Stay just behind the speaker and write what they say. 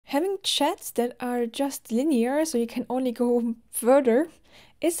Having chats that are just linear, so you can only go further,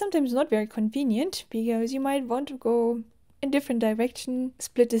 is sometimes not very convenient, because you might want to go in different direction,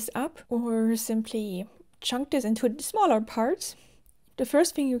 split this up, or simply chunk this into smaller parts. The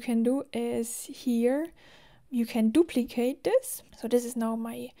first thing you can do is here, you can duplicate this. So this is now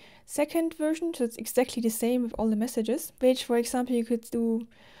my second version, so it's exactly the same with all the messages, which, for example, you could do,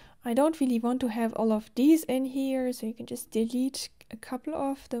 I don't really want to have all of these in here, so you can just delete a couple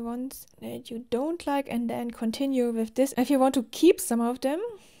of the ones that you don't like and then continue with this. If you want to keep some of them,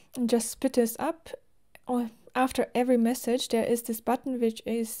 and just split this up, or after every message there is this button which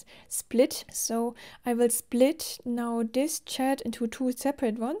is split. So I will split now this chat into two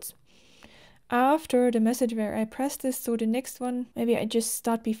separate ones after the message where I press this. So the next one, maybe I just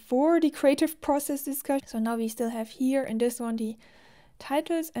start before the creative process discussion. So now we still have here in this one the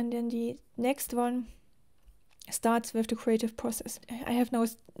titles, and then the next one starts with the creative process. I have now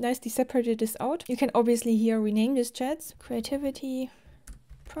nicely separated this out. You can obviously here rename this chats, creativity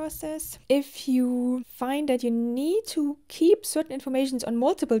process. If you find that you need to keep certain informations on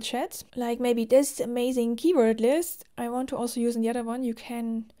multiple chats, like maybe this amazing keyword list I want to also use in the other one, you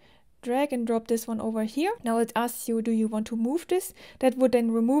can drag and drop this one over here. Now it asks you, do you want to move this? That would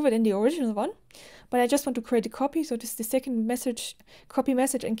then remove it in the original one. But I just want to create a copy, so this is the second message, copy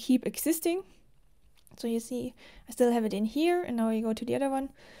message and keep existing. So you see, I still have it in here, and now you go to the other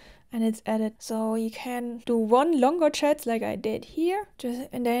one, and it's added. So you can do one longer chat like I did here,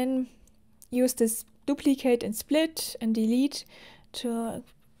 and then use this duplicate and split and delete to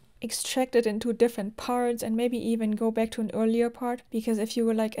extract it into different parts, and maybe even go back to an earlier part, because if you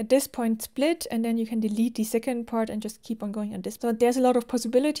were like at this point split, and then you can delete the second part and just keep on going on this. So there's a lot of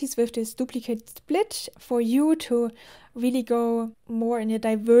possibilities with this duplicate split for you to really go more in a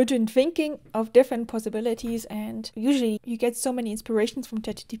divergent thinking of different possibilities, and usually you get so many inspirations from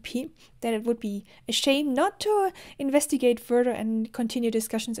ChatGTP that it would be a shame not to investigate further and continue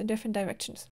discussions in different directions.